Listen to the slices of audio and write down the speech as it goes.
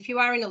if you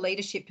are in a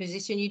leadership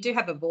position, you do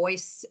have a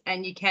voice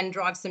and you can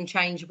drive some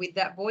change with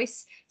that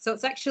voice. So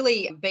it's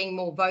actually being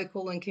more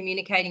vocal and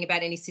communicating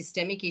about any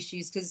systemic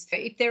issues, because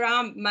if there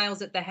are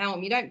males at the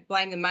helm, you don't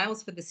blame the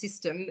males for the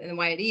system and the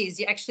way it is.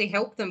 You actually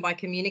help them by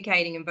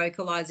communicating and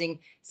vocalising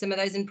some of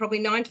those, and probably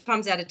 9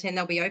 times out of 10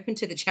 they'll be open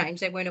to the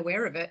change. They weren't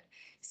aware of it.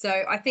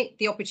 So I think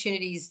the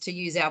opportunities to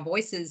use our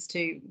voices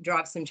to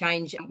drive some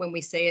change when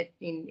we see it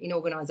in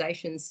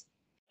organisations.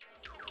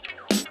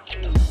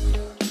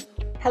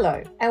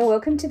 Hello, and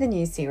welcome to the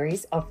new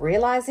series of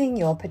Realising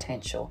Your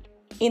Potential.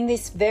 In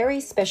this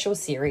very special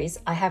series,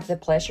 I have the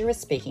pleasure of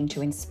speaking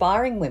to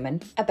inspiring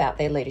women about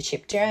their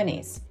leadership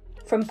journeys.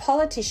 From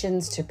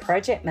politicians to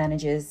project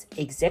managers,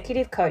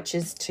 executive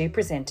coaches to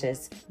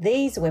presenters,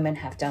 these women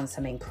have done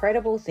some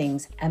incredible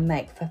things and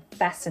make for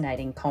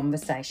fascinating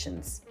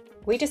conversations.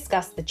 We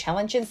discuss the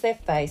challenges they've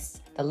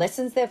faced, the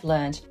lessons they've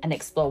learned, and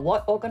explore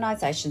what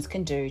organisations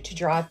can do to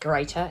drive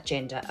greater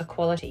gender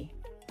equality.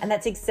 And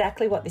that's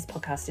exactly what this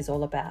podcast is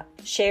all about,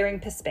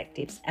 sharing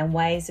perspectives and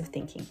ways of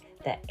thinking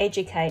that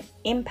educate,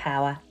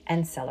 empower,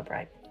 and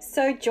celebrate.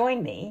 So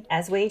join me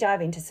as we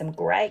dive into some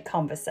great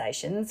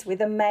conversations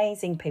with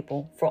amazing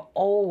people from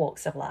all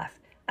walks of life.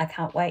 I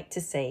can't wait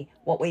to see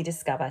what we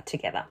discover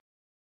together.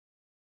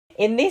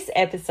 In this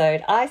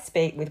episode, I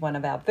speak with one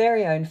of our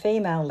very own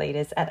female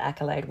leaders at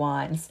Accolade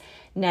Wines,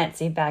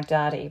 Nancy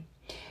Baghdadi.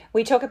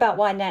 We talk about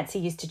why Nancy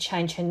used to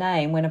change her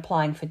name when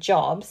applying for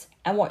jobs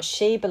and what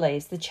she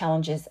believes the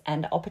challenges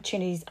and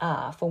opportunities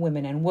are for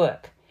women in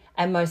work.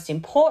 And most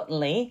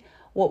importantly,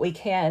 what we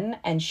can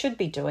and should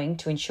be doing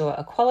to ensure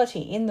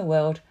equality in the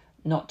world,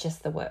 not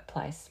just the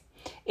workplace.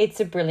 It's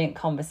a brilliant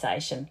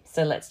conversation,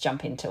 so let's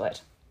jump into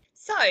it.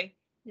 So,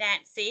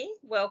 Nancy,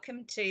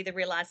 welcome to the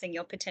Realising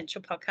Your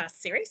Potential podcast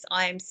series.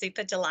 I am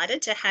super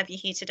delighted to have you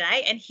here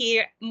today and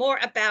hear more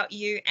about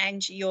you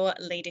and your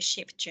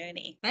leadership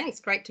journey. Thanks,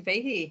 great to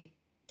be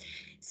here.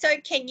 So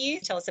can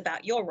you tell us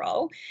about your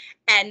role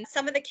and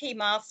some of the key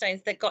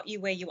milestones that got you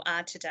where you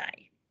are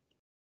today?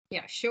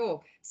 Yeah,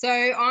 sure. So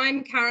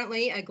I'm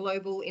currently a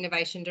Global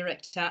Innovation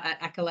Director at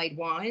Accolade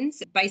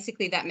Wines.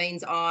 Basically, that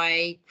means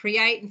I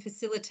create and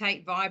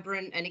facilitate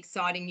vibrant and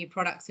exciting new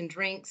products and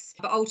drinks.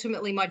 But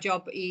ultimately, my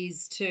job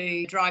is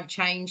to drive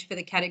change for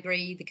the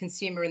category, the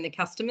consumer and the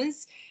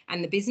customers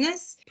and the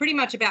business. Pretty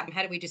much about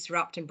how do we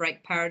disrupt and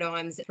break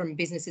paradigms from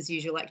business as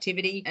usual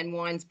activity. And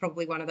wine's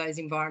probably one of those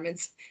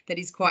environments that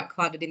is quite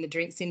cluttered in the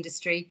drinks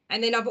industry.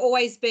 And then I've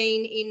always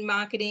been in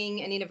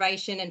marketing and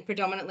innovation and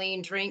predominantly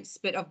in drinks,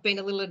 but I've been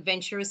a little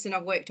adventurous and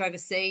I've worked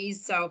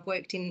overseas. So I've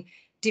worked in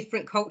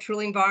different cultural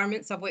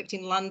environments. I've worked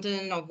in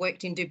London, I've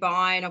worked in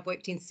Dubai, and I've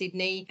worked in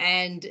Sydney.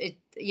 And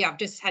I've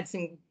just had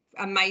some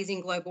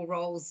amazing global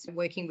roles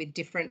working with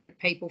different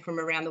people from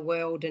around the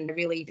world. And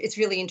it's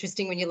really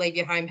interesting when you leave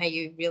your home how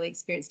you really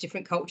experience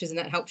different cultures, and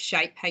that helps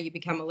shape how you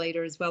become a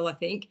leader as well, I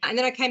think. And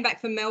then I came back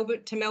from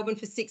Melbourne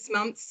for 6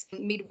 months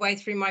midway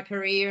through my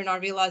career, and I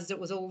realised it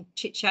was all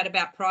chit chat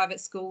about private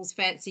schools,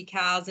 fancy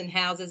cars and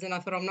houses, and I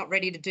thought, I'm not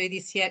ready to do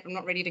this yet. I'm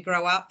not ready to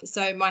grow up.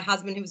 So my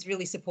husband, who was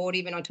really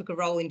supportive, and I took a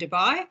role in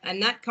Dubai,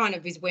 and that kind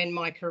of is when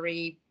my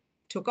career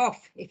took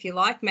off, if you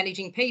like,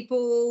 managing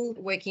people,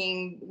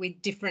 working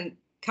with different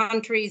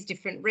countries,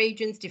 different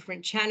regions,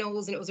 different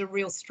channels, and it was a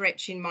real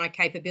stretch in my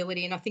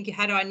capability. And I think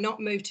had I not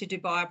moved to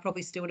Dubai, I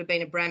probably still would have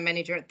been a brand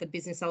manager at the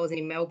business I was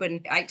in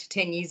Melbourne 8 to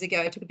 10 years ago.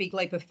 I took a big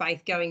leap of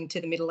faith going to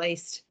the Middle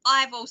East.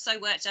 I've also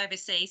worked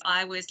overseas.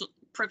 I was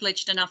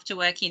privileged enough to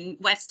work in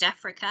West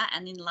Africa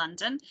and in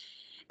London.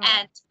 Oh.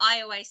 And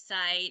I always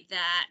say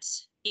that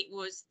it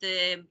was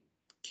the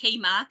key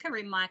marker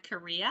in my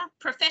career.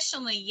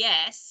 Professionally,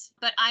 yes,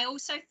 but I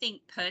also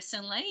think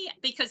personally,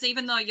 because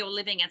even though you're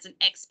living as an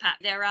expat,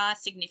 there are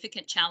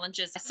significant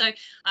challenges. So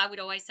I would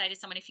always say to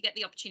someone, if you get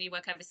the opportunity to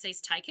work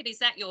overseas, take it. Is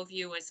that your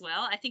view as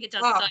well? I think it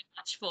does so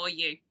much for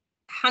you.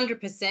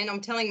 100%.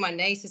 I'm telling my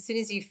niece, as soon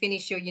as you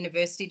finish your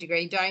university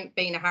degree, don't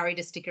be in a hurry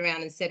to stick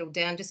around and settle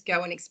down. Just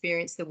go and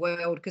experience the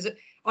world, because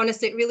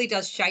honestly, it really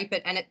does shape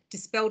it. And it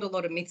dispelled a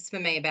lot of myths for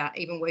me about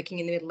even working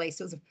in the Middle East.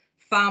 It was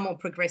far more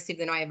progressive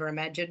than I ever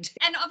imagined.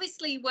 And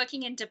obviously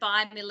working in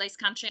Dubai, Middle East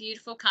country,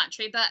 beautiful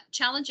country, but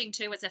challenging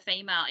too as a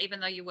female, even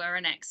though you were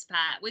an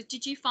expat.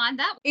 Did you find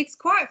that? It's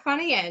quite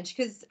funny, Ange,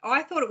 because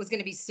I thought it was going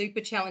to be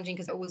super challenging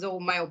because it was all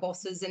male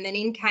bosses, and then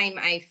in came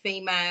a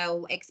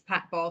female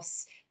expat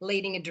boss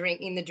leading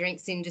in the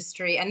drinks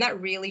industry, and that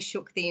really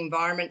shook the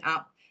environment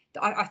up.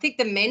 I think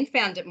the men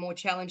found it more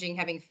challenging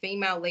having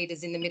female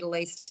leaders in the Middle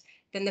East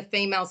than the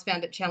females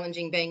found it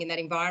challenging being in that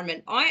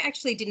environment. I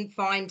actually didn't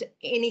find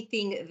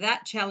anything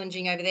that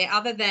challenging over there,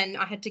 other than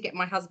I had to get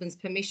my husband's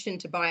permission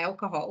to buy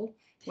alcohol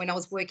when I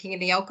was working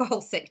in the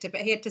alcohol sector, but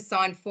he had to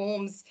sign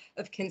forms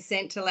of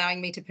consent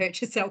allowing me to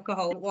purchase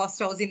alcohol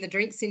whilst I was in the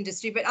drinks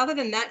industry. But other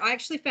than that, I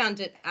actually found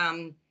it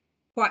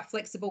quite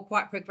flexible,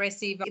 quite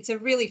progressive. It's a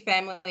really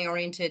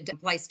family-oriented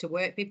place to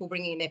work, people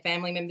bringing in their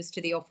family members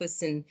to the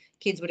office, and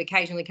kids would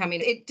occasionally come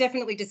in. It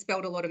definitely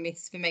dispelled a lot of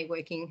myths for me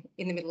working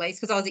in the Middle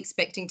East, because I was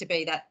expecting to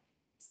be that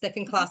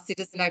second-class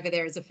citizen over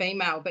there as a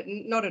female, but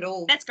not at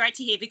all. That's great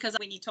to hear, because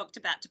when you talked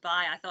about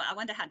Dubai, I thought, I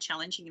wonder how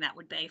challenging that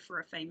would be for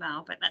a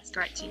female, but that's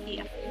great to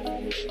hear.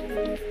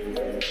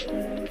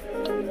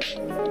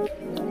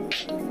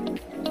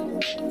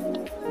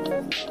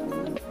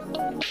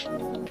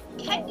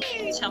 Can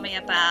you tell me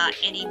about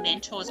any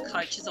mentors,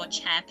 coaches or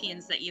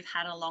champions that you've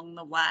had along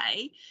the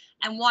way,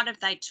 and what have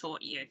they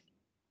taught you?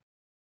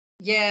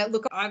 Yeah,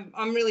 look,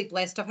 I'm really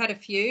blessed. I've had a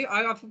few.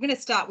 I'm going to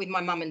start with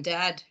my mum and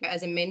dad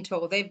as a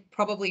mentor. They've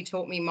probably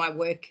taught me my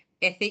work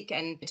ethic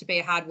and to be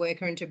a hard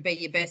worker and to be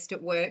your best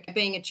at work.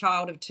 Being a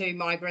child of two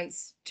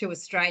migrants to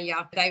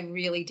Australia, they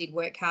really did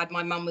work hard.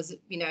 My mum was,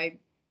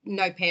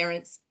 no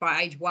parents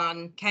by age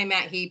 1, came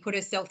out here, put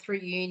herself through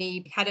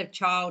uni, had a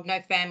child,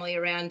 no family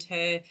around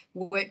her,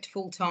 worked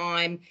full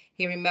time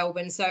here in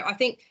Melbourne. So I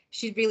think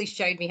she really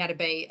showed me how to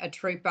be a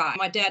trooper.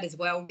 My dad as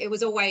well. It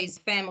was always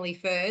family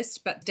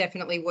first, but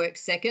definitely work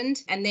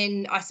second. And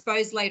then I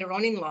suppose later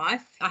on in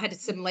life, I had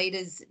some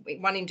leaders,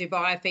 one in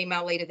Dubai, a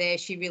female leader there.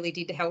 She really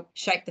did help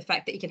shape the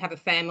fact that you can have a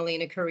family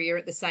and a career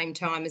at the same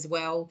time as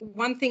well.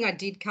 One thing I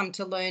did come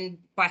to learn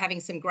by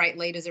having some great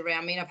leaders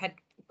around me, and I've had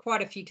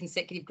quite a few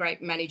consecutive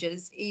great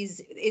managers,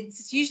 is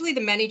it's usually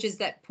the managers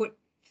that put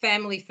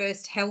family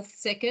first, health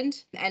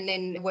second, and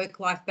then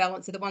work-life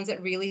balance are the ones that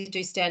really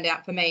do stand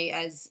out for me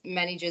as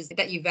managers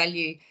that you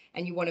value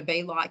and you want to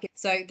be like.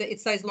 So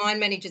it's those line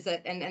managers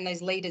and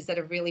those leaders that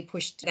have really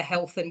pushed the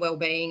health and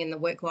well-being and the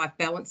work-life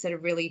balance that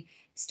have really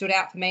stood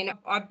out for me. And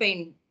I've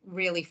been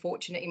really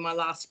fortunate in my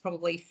last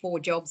probably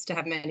 4 jobs to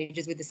have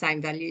managers with the same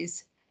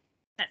values.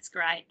 That's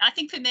great. I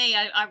think for me,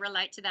 I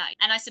relate to that.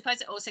 And I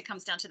suppose it also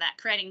comes down to that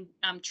creating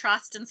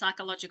trust and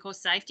psychological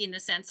safety, in the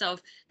sense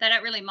of they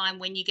don't really mind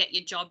when you get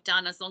your job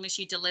done as long as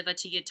you deliver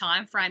to your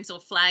timeframes, or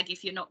flag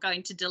if you're not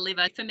going to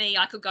deliver. For me,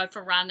 I could go for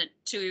a run at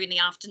 2 in the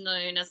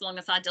afternoon as long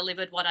as I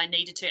delivered what I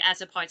needed to,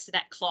 as opposed to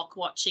that clock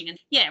watching. And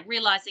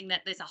realizing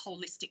that there's a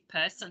holistic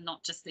person,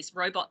 not just this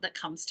robot that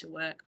comes to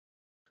work.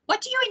 What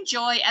do you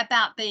enjoy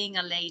about being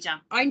a leader?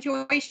 I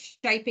enjoy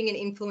shaping and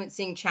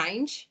influencing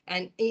change,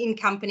 and in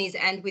companies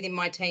and within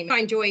my team. I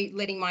enjoy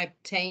letting my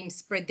team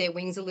spread their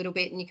wings a little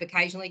bit, and you can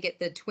occasionally get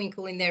the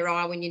twinkle in their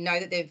eye when you know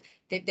that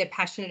they're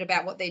passionate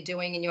about what they're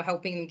doing and you're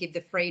helping them give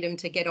the freedom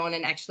to get on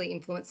and actually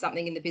influence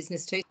something in the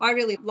business too. I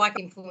really like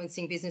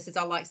influencing businesses.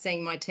 I like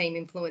seeing my team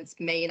influence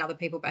me and other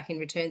people back in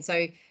return. So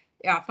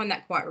I find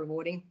that quite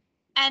rewarding.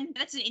 And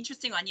that's an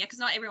interesting one, because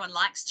not everyone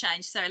likes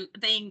change. So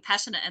being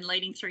passionate and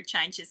leading through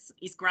change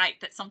is great,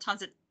 but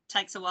sometimes it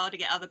takes a while to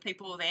get other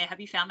people there.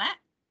 Have you found that?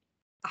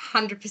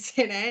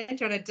 100%,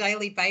 Ange, on a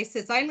daily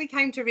basis. I only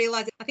came to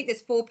realise, I think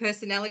there's 4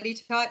 personality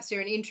types.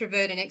 You're an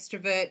introvert, an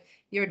extrovert,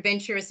 you're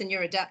adventurous and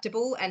you're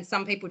adaptable. And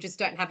some people just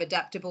don't have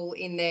adaptable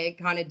in their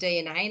kind of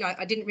DNA. And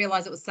I didn't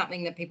realise it was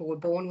something that people were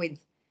born with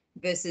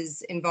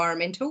versus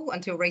environmental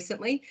until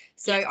recently.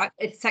 So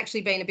it's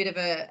actually been a bit of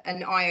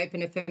an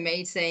eye-opener for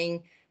me,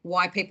 seeing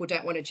why people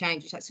don't want to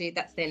change. It's actually,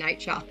 that's their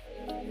nature.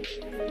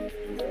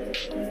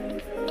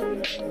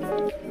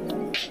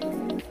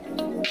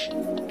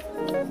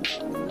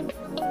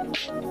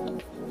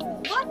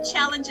 What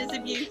challenges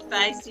have you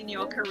faced in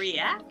your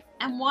career,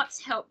 and what's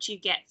helped you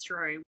get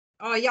through?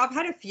 Oh, yeah, I've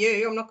had a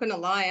few. I'm not going to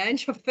lie,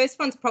 Ange. The first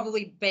one's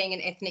probably being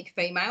an ethnic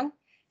female.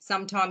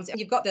 Sometimes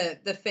you've got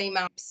the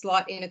female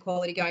slight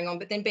inequality going on,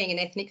 but then being an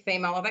ethnic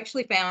female, I've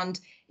actually found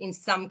in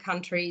some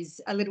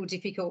countries a little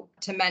difficult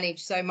to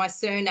manage. So my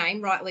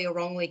surname, rightly or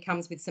wrongly,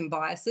 comes with some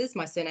biases,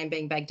 my surname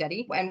being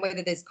Baghdadi, and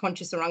whether there's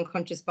conscious or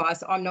unconscious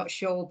bias, I'm not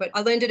sure. But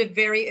I learned at a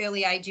very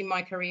early age in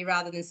my career,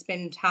 rather than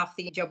spend half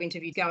the job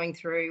interview going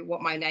through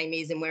what my name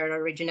is and where it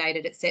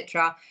originated,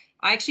 etc.,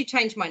 I actually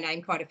changed my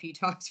name quite a few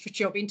times for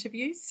job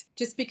interviews,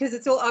 just because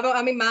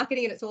I'm in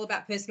marketing and it's all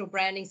about personal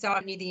branding. So I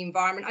knew the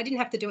environment. I didn't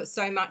have to do it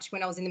so much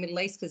when I was in the Middle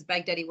East, because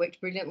Baghdadi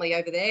worked brilliantly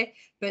over there.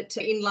 But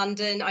in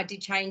London, I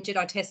did change it.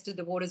 I tested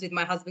the waters with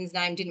my husband's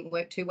name, didn't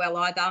work too well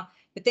either.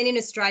 But then in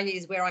Australia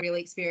is where I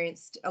really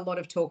experienced a lot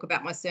of talk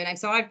about my surname.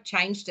 So I've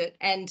changed it,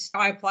 and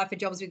I apply for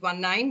jobs with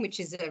one name, which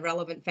is a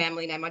relevant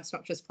family name. It's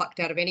not just plucked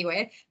out of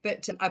anywhere,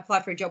 but I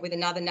apply for a job with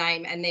another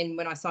name. And then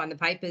when I sign the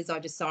papers, I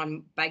just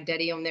sign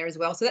Baghdadi on there as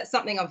well. So that's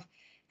something I've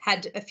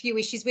had a few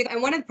issues with.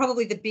 And one of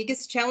probably the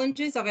biggest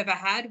challenges I've ever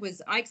had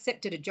was I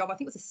accepted a job. I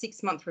think it was a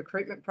 6-month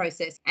recruitment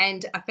process.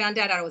 And I found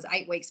out I was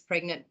 8 weeks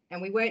pregnant,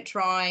 and we weren't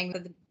trying.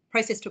 The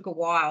process took a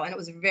while, and it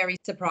was very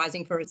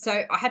surprising for us.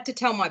 So I had to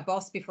tell my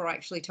boss before I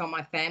actually told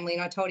my family,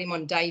 and I told him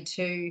on day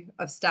 2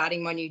 of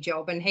starting my new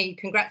job, and he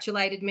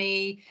congratulated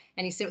me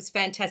and he said it was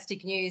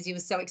fantastic news. He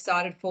was so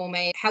excited for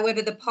me.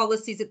 However, the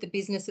policies at the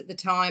business at the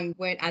time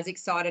weren't as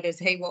excited as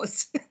he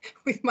was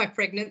with my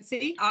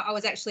pregnancy. I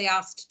was actually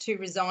asked to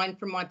resign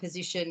from my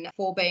position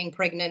for being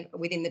pregnant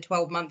within the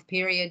 12-month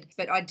period,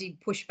 but I did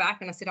push back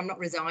and I said, I'm not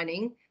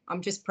resigning.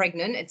 I'm just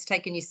pregnant. It's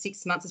taken you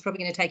 6 months. It's probably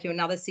going to take you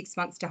another 6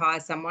 months to hire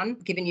someone,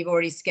 given you've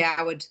already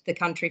scoured the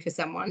country for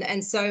someone.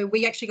 And so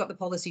we actually got the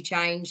policy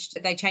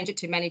changed. They changed it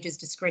to manager's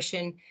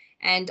discretion.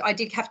 And I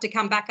did have to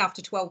come back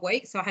after 12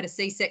 weeks. So I had a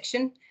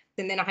C-section,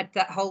 And then I had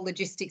that whole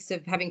logistics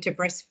of having to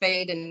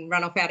breastfeed and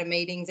run off out of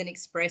meetings and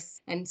express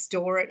and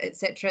store it,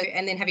 etc.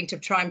 And then having to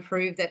try and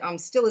prove that I'm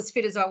still as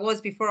fit as I was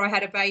before I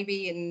had a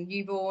baby and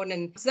newborn.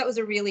 And so that was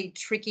a really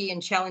tricky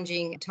and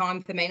challenging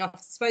time for me. And I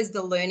suppose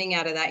the learning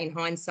out of that in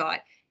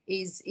hindsight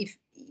is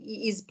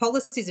some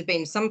policies have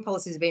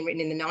been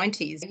written in the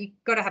 90s. You've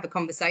got to have a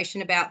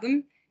conversation about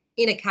them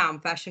in a calm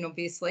fashion,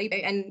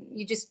 obviously. And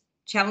you just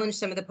challenge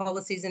some of the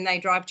policies and they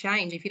drive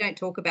change. If you don't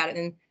talk about it,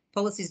 then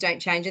policies don't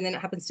change, and then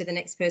it happens to the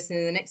next person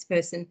and the next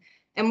person.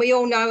 And we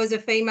all know as a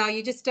female,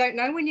 you just don't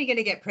know when you're going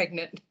to get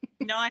pregnant.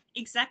 No,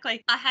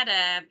 exactly. I had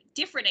a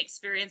different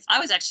experience. I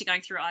was actually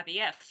going through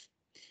IVF.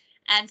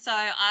 And so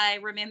I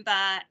remember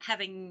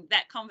having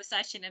that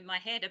conversation in my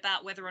head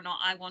about whether or not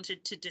I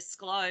wanted to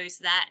disclose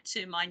that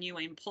to my new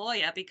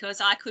employer,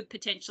 because I could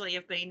potentially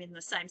have been in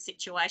the same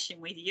situation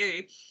with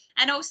you.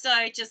 And also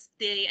just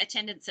the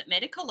attendance at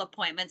medical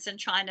appointments and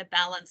trying to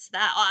balance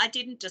that. I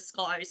didn't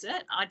disclose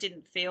it. I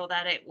didn't feel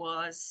that it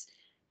was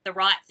the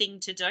right thing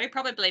to do,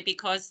 probably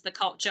because the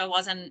culture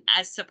wasn't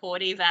as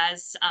supportive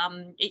as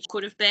it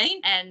could have been,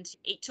 and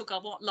it took a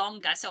lot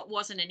longer, so it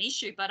wasn't an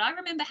issue. But I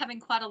remember having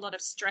quite a lot of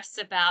stress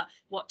about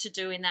what to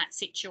do in that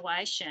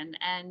situation,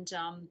 and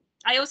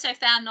I also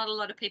found not a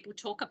lot of people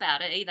talk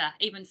about it either,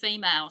 even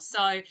females.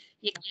 So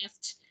you're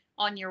left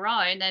on your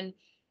own, and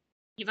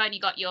you've only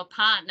got your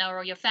partner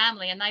or your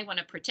family, and they want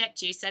to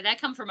protect you, so they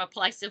come from a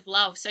place of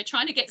love. So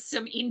trying to get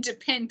some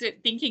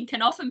independent thinking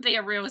can often be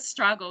a real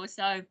struggle.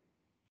 So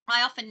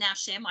I often now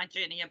share my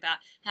journey about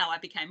how I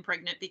became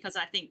pregnant, because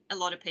I think a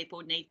lot of people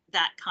need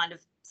that kind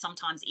of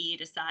sometimes ear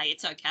to say,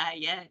 it's okay.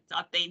 Yeah,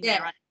 I've been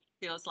there.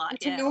 It feels like,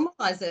 to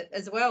normalise it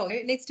as well.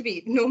 It needs to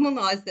be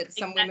normalised that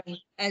some women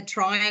are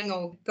trying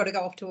or got to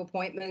go off to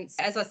appointments.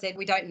 As I said,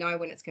 we don't know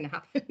when it's going to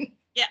happen.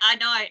 Yeah, I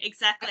know,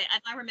 exactly.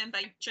 And I remember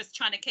just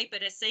trying to keep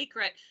it a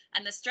secret,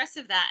 and the stress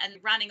of that, and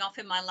running off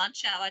in my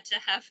lunch hour to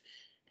have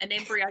an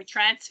embryo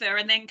transfer,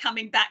 and then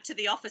coming back to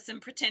the office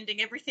and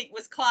pretending everything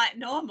was quite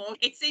normal.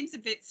 It seems a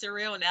bit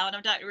surreal now, and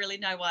I don't really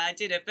know why I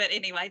did it. But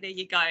anyway, there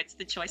you go. It's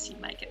the choice you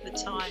make at the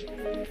time.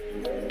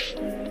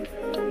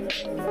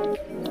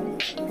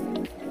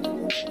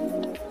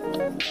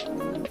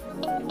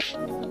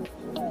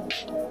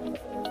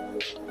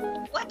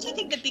 What do you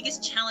think the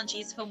biggest challenge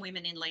is for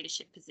women in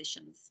leadership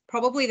positions?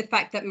 Probably the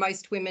fact that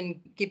most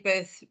women give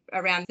birth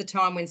around the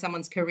time when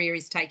someone's career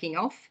is taking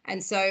off.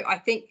 And so I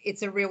think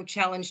it's a real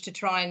challenge to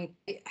try and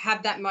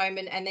have that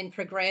moment and then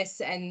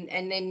progress, and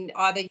then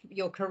either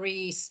your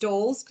career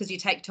stalls because you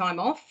take time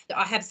off.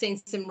 I have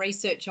seen some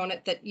research on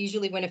it that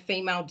usually when a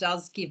female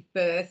does give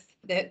birth,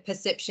 the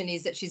perception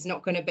is that she's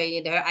not going to be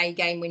in her A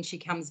game when she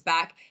comes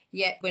back.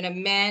 Yet when a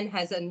man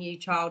has a new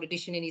child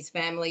addition in his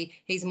family,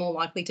 he's more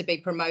likely to be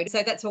promoted.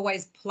 So that's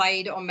always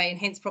played on me, and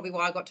hence probably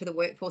why I got to the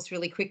workforce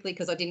really quickly,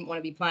 because I didn't want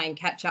to be playing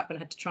catch up and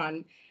had to try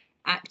and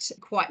act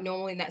quite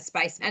normal in that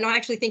space. And I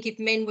actually think if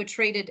men were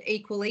treated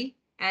equally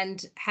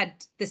and had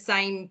the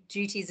same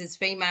duties as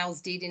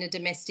females did in a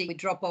domestic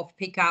drop off,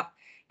 pick up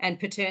and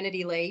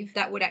paternity leave,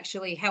 that would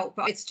actually help.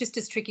 But it's just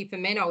as tricky for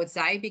men, I would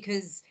say,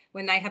 because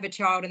when they have a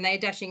child and they're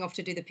dashing off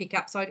to do the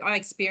pickup. So I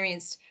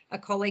experienced a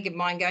colleague of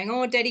mine going,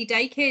 oh, daddy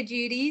daycare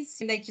duties,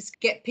 and they just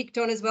get picked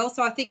on as well.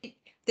 So I think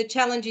the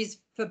challenge is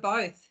for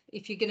both.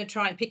 If you're going to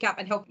try and pick up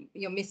and help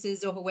your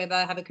missus or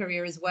whoever have a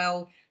career as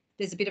well,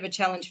 there's a bit of a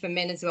challenge for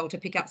men as well to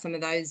pick up some of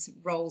those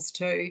roles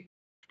too.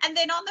 And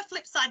then on the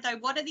flip side, though,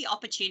 what are the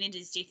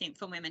opportunities, do you think,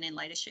 for women in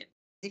leadership?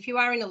 If you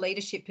are in a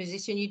leadership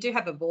position, you do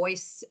have a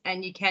voice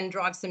and you can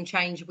drive some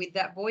change with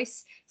that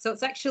voice. So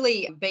it's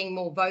actually being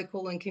more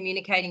vocal and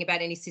communicating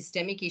about any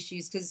systemic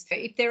issues, because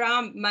if there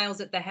are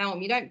males at the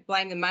helm, you don't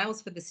blame the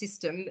males for the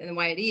system and the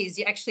way it is.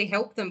 You actually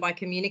help them by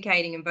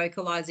communicating and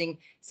vocalising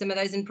some of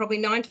those, and probably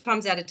 9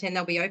 times out of 10,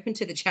 they'll be open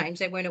to the change.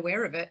 They weren't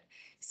aware of it.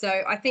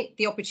 So I think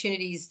the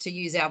opportunity is to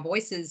use our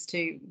voices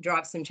to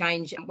drive some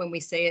change when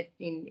we see it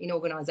in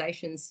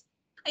organisations.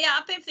 Yeah,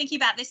 I've been thinking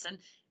about this, and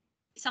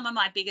some of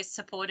my biggest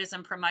supporters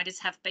and promoters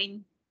have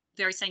been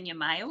very senior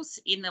males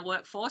in the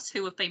workforce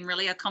who have been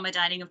really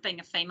accommodating of being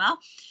a female.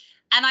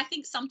 And I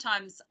think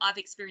sometimes I've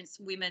experienced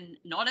women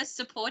not as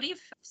supportive.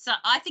 So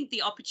I think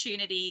the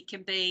opportunity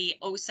can be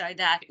also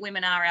that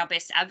women are our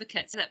best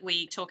advocates, that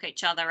we talk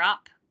each other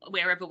up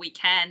wherever we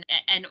can,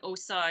 and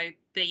also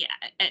be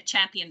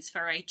champions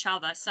for each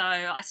other. So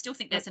I still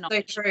think there's an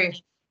opportunity. So true.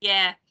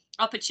 Yeah.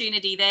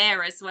 Opportunity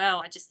there as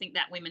well. I just think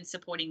that women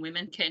supporting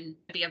women can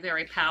be a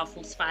very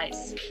powerful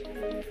space.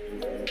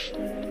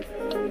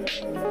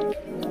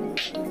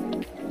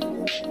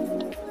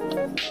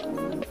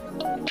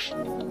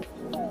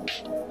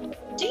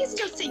 Do you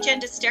still see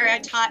gender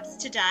stereotypes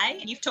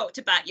today? You've talked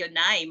about your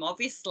name,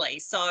 obviously,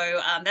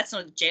 so that's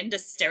not a gender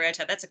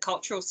stereotype, that's a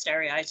cultural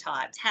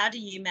stereotype. How do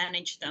you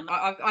manage them?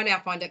 I now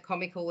find it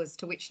comical as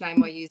to which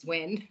name I use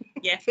when.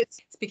 Yeah. It's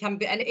become,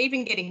 and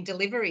even getting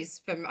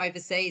deliveries from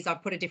overseas, I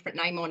put a different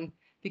name on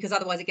because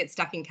otherwise it gets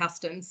stuck in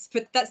customs.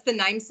 But that's the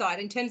name side.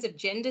 In terms of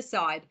gender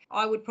side,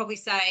 I would probably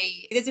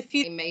say there's a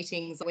few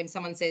meetings when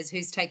someone says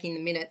who's taking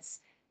the minutes,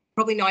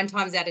 probably 9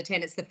 times out of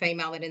 10, it's the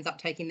female that ends up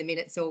taking the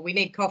minutes, or we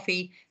need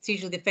coffee. It's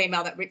usually the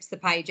female that rips the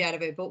page out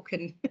of her book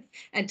and,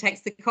 and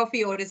takes the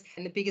coffee orders.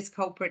 And the biggest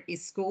culprit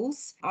is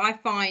schools. I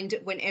find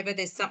whenever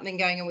there's something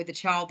going on with the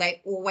child,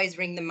 they always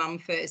ring the mum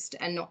first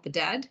and not the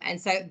dad. And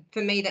so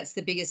for me, that's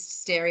the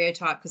biggest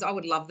stereotype, because I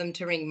would love them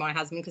to ring my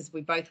husband because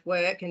we both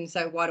work. And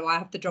so why do I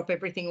have to drop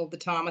everything all the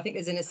time? I think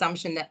there's an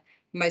assumption that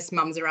most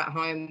mums are at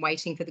home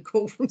waiting for the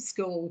call from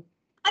school.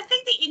 I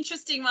think the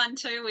interesting one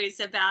too is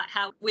about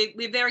how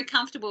we're very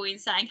comfortable in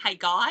saying, hey,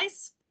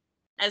 guys,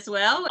 as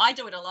well. I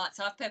do it a lot.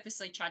 So I've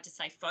purposely tried to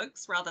say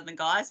folks rather than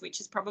guys, which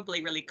is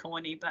probably really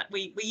corny, but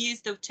we use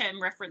the term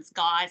reference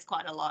guys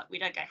quite a lot. We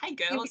don't go, hey,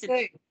 girls.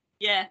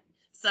 Yeah.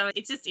 So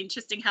it's just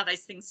interesting how those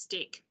things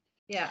stick.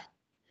 Yeah.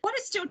 What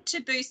are still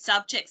taboo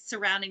subjects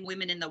surrounding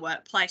women in the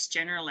workplace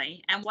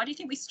generally? And why do you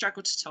think we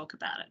struggle to talk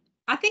about it?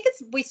 I think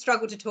we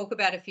struggle to talk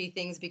about a few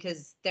things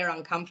because they're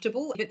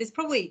uncomfortable, but there's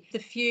probably a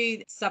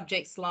few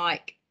subjects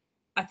like,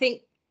 I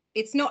think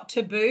it's not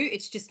taboo,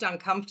 it's just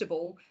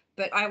uncomfortable.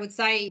 But I would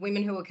say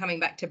women who are coming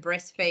back to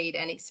breastfeed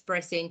and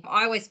expressing,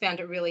 I always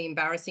found it really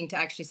embarrassing to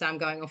actually say I'm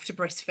going off to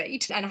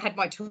breastfeed. And I had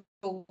my tools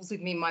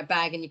with me in my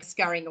bag and you're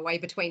scurrying away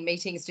between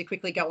meetings to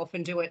quickly go off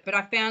and do it. But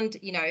I found,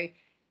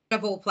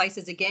 of all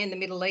places, again, the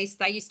Middle East,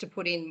 they used to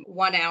put in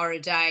 1 hour a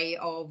day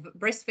of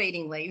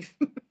breastfeeding leave.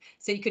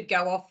 So you could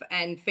go off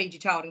and feed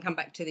your child and come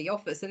back to the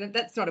office. And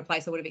that's not a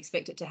place I would have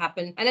expected to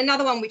happen. And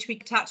another one which we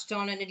touched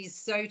on, and it is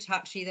so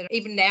touchy that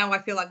even now I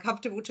feel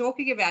uncomfortable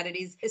talking about it,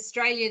 is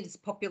Australia's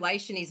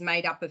population is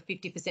made up of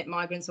 50%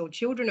 migrants or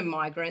children of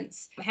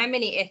migrants. How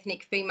many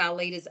ethnic female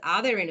leaders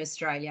are there in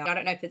Australia? I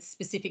don't know if it's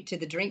specific to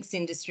the drinks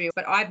industry,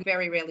 but I've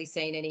very rarely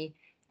seen any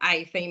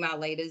female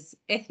leaders,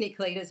 ethnic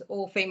leaders,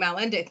 or female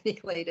and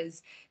ethnic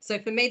leaders. So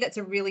for me, that's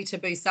a really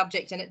taboo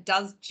subject, and it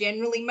does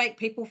generally make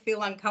people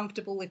feel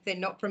uncomfortable if they're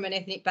not from an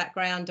ethnic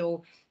background,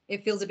 or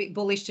it feels a bit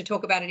bullish to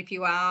talk about it if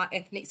you are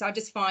ethnic. So I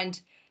just find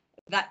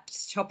that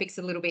topic's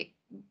a little bit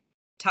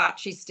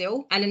touchy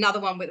still. And another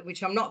one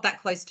which I'm not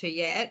that close to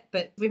yet,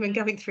 but women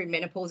going through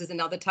menopause is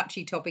another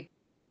touchy topic.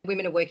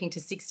 Women are working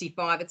to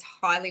 65, it's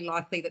highly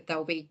likely that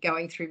they'll be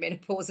going through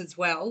menopause as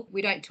well.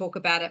 We don't talk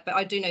about it, but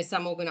I do know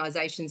some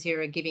organisations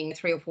here are giving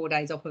 3 or 4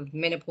 days off of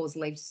menopause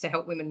leave to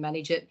help women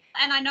manage it.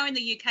 And I know in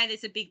the UK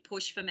there's a big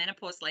push for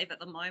menopause leave at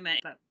the moment,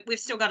 but we've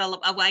still got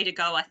a way to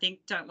go, I think,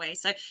 don't we?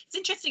 So it's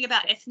interesting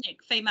about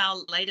ethnic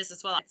female leaders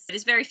as well.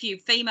 There's very few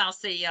female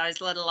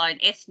CEOs, let alone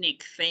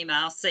ethnic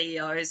female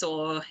CEOs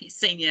or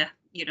senior,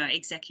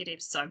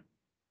 executives. So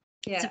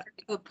yeah, it's a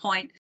very good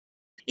point.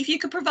 If you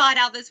could provide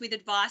others with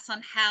advice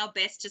on how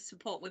best to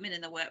support women in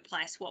the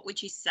workplace, what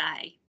would you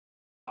say?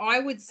 I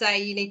would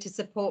say you need to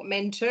support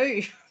men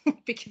too,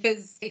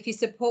 because if you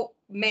support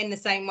men the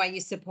same way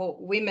you support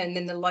women,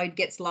 then the load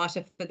gets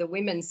lighter for the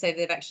women. So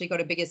they've actually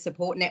got a bigger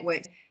support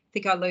network. I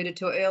think I alluded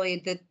to it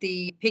earlier that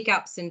the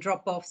pickups and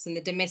drop-offs and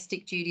the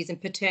domestic duties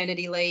and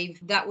paternity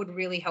leave, that would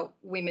really help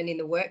women in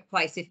the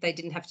workplace if they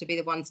didn't have to be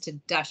the ones to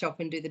dash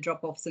off and do the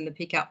drop-offs and the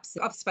pickups.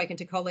 I've spoken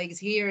to colleagues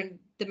here and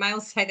the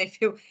males say they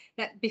feel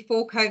that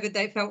before COVID,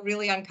 they felt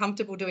really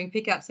uncomfortable doing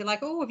pickups. They're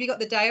like, oh, have you got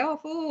the day off?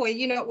 Oh, are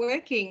you not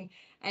working?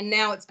 And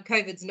now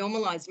COVID's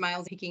normalised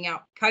males picking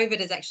up. COVID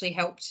has actually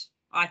helped,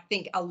 I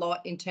think, a lot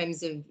in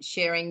terms of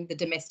sharing the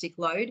domestic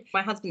load.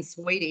 My husband's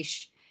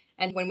Swedish.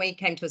 And when we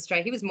came to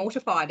Australia, he was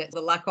mortified at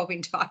the lack of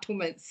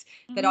entitlements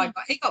that I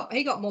got.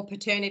 He got more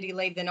paternity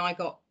leave than I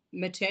got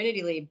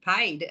maternity leave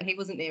paid. He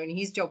wasn't there in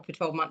his job for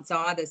 12 months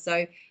either.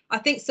 So I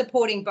think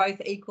supporting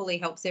both equally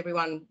helps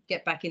everyone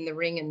get back in the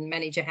ring and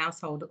manage a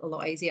household a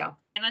lot easier.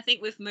 And I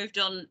think we've moved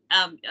on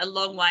a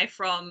long way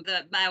from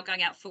the male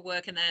going out for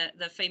work and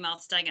the female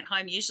staying at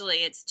home. Usually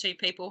it's two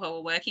people who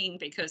are working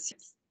because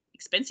it's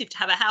expensive to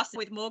have a house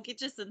with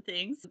mortgages and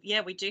things. Yeah,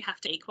 we do have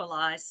to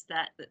equalise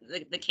that,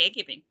 the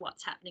caregiving,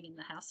 what's happening in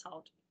the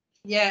household.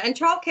 Yeah, and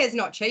childcare is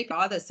not cheap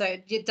either. So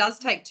it does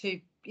take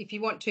if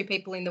you want 2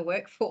 people in the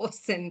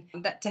workforce and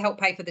that to help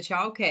pay for the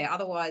childcare.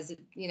 Otherwise,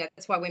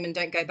 that's why women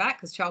don't go back,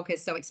 because childcare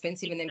is so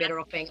expensive and they're better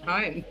off being at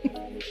home.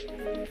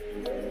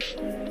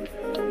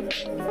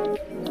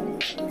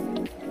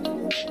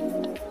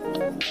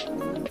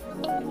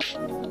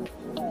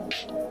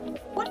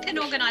 What can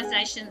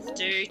organisations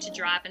do to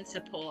drive and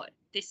support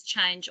this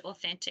change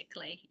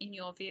authentically, in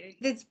your view?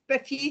 There's a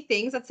few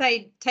things. I'd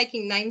say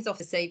taking names off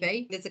the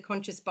CV. There's a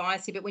conscious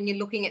bias here, but when you're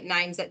looking at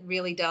names, that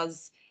really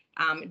does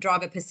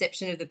drive a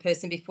perception of the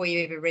person before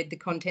you ever read the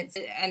contents,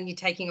 and you're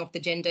taking off the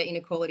gender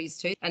inequalities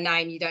too. A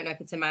name, you don't know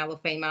if it's a male or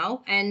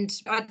female. And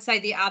I'd say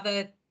the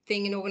other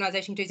thing an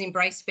organisation do is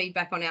embrace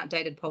feedback on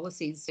outdated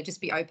policies. So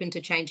just be open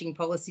to changing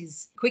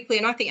policies quickly.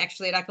 And I think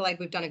actually at Accolade,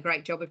 we've done a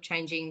great job of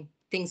changing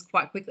things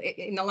quite quickly.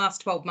 In the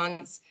last 12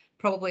 months,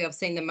 probably I've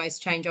seen the most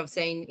change I've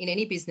seen in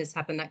any business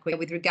happen that quick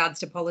with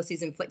regards to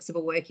policies and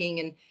flexible working.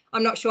 And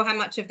I'm not sure how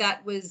much of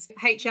that was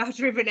HR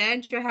driven,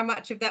 Andrew, how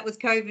much of that was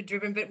COVID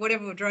driven, but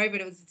whatever drove it,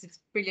 it was a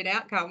brilliant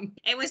outcome.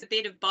 It was a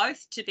bit of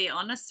both, to be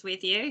honest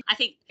with you. I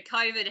think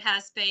COVID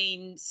has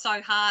been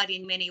so hard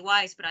in many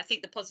ways, but I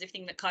think the positive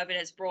thing that COVID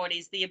has brought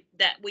is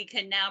that we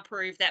can now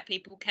prove that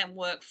people can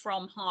work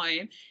from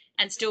home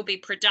and still be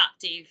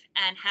productive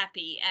and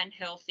happy and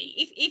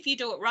healthy if you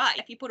do it right.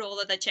 If you put all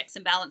of the checks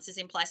and balances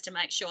in place to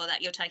make sure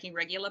that you're taking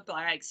regular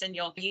breaks and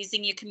you're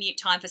using your commute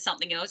time for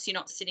something else, you're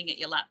not sitting at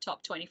your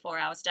laptop 24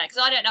 hours a day. Because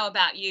I don't know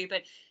about you,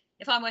 but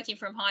if I'm working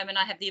from home and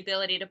I have the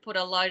ability to put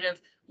a load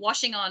of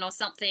washing on or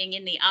something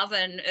in the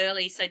oven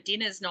early so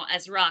dinner's not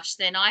as rushed,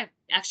 then I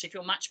actually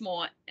feel much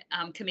more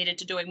committed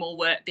to doing more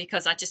work,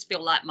 because I just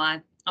feel like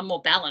I'm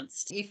more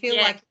balanced. You feel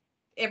like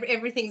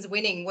everything's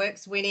winning.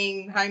 Work's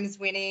winning, home's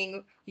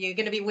winning. You're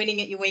going to be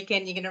winning at your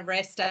weekend. You're going to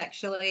rest,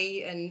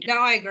 actually. And no,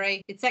 I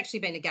agree. It's actually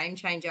been a game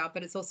changer,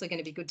 but it's also going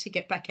to be good to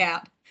get back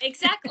out.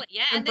 Exactly,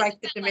 yeah. and break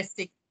the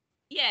domestic.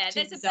 Yeah,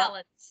 there's a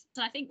balance.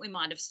 So I think we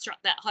might have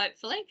struck that,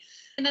 hopefully.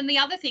 And then the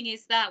other thing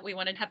is that we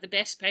want to have the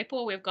best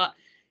people. We've got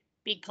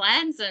big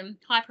plans and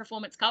high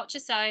performance culture.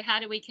 So how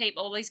do we keep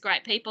all these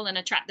great people and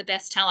attract the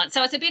best talent?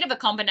 So it's a bit of a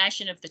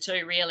combination of the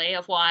two, really,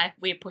 of why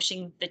we're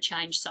pushing the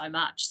change so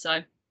much.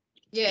 So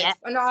yeah.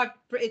 And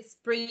it's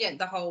brilliant,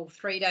 the whole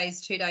 3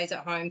 days, 2 days at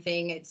home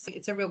thing.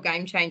 It's a real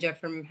game changer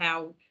from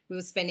how we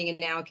were spending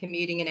an hour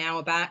commuting, an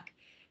hour back.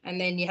 And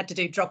then you had to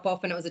do drop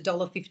off, and it was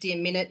 $1.50 a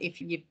minute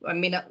if you a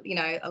minute,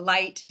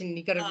 late, and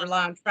you've got to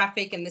rely on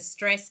traffic and the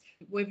stress.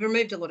 We've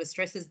removed a lot of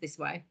stresses this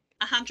way.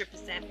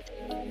 100%.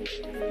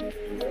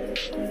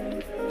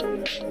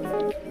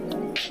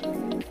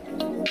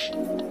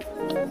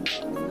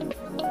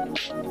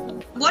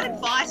 What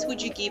advice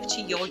would you give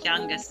to your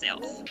younger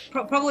self?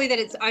 Probably that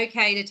it's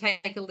okay to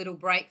take a little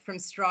break from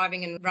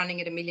striving and running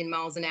at 1,000,000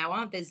 miles an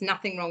hour. There's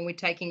nothing wrong with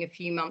taking a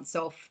few months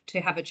off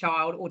to have a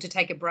child, or to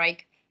take a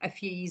break a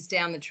few years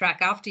down the track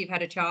after you've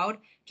had a child,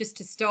 just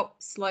to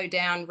stop, slow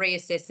down,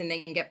 reassess, and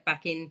then get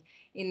back in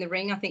the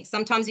ring. I think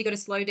sometimes you've got to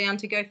slow down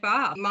to go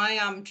far.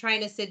 My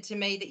trainer said to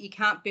me that you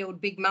can't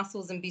build big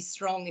muscles and be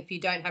strong if you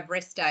don't have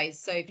rest days.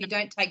 So if you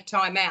don't take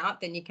time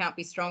out, then you can't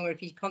be strong. Or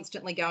if you're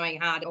constantly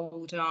going hard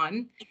all the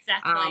time,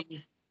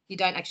 exactly, you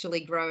don't actually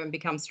grow and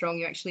become strong.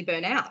 You actually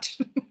burn out.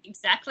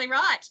 Exactly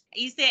right.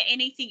 Is there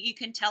anything you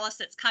can tell us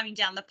that's coming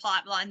down the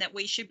pipeline that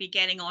we should be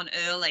getting on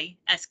early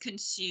as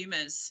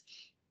consumers?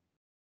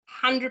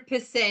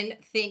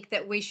 100% think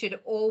that we should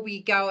all be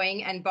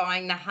going and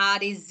buying the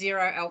Hardy's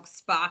Zero Alc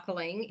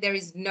Sparkling. There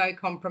is no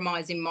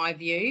compromise in my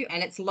view,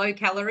 and it's low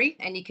calorie,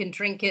 and you can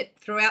drink it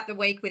throughout the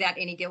week without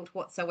any guilt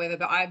whatsoever.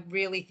 But I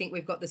really think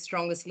we've got the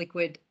strongest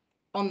liquid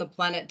on the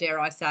planet, dare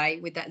I say,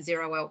 with that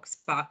Zero Alc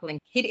Sparkling.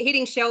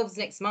 Hitting shelves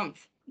next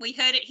month. We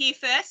heard it here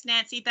first,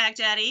 Nancy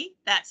Baghdadi.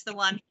 That's the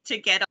one to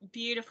get.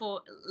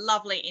 Beautiful,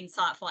 lovely,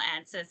 insightful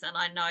answers. And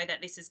I know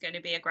that this is going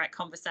to be a great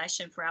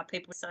conversation for our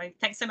people. So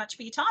thanks so much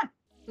for your time.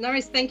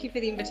 Norris, thank you for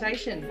the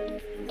invitation.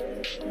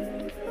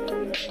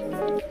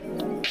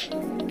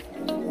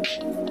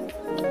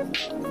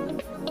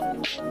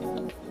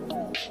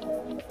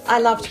 I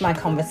loved my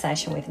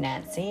conversation with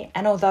Nancy,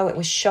 and although it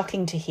was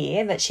shocking to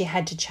hear that she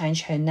had to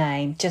change her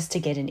name just to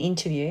get an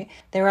interview,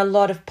 there are a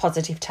lot of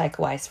positive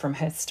takeaways from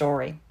her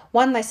story.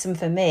 One lesson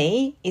for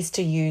me is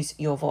to use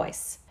your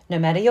voice. No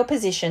matter your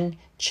position,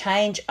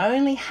 change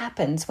only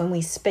happens when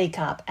we speak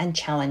up and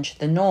challenge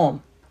the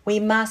norm. We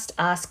must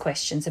ask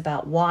questions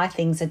about why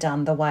things are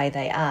done the way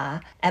they are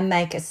and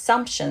make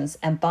assumptions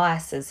and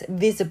biases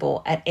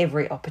visible at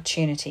every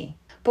opportunity.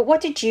 But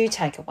what did you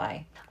take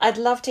away? I'd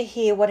love to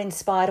hear what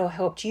inspired or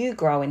helped you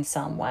grow in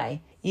some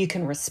way. You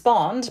can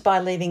respond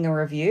by leaving a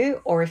review,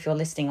 or if you're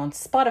listening on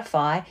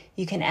Spotify,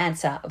 you can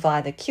answer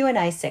via the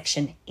Q&A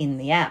section in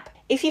the app.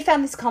 If you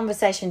found this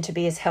conversation to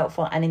be as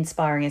helpful and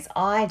inspiring as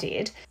I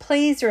did,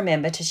 please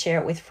remember to share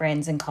it with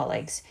friends and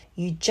colleagues.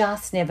 You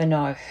just never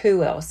know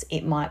who else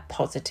it might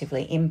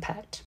positively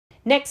impact.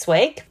 Next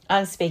week,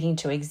 I'm speaking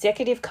to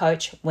executive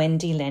coach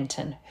Wendy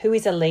Lenton, who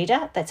is a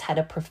leader that's had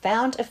a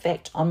profound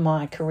effect on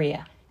my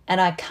career,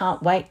 and I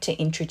can't wait to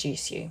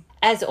introduce you.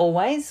 As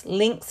always,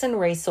 links and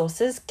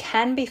resources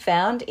can be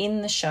found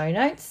in the show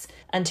notes.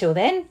 Until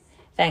then,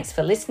 thanks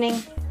for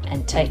listening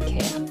and take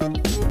care.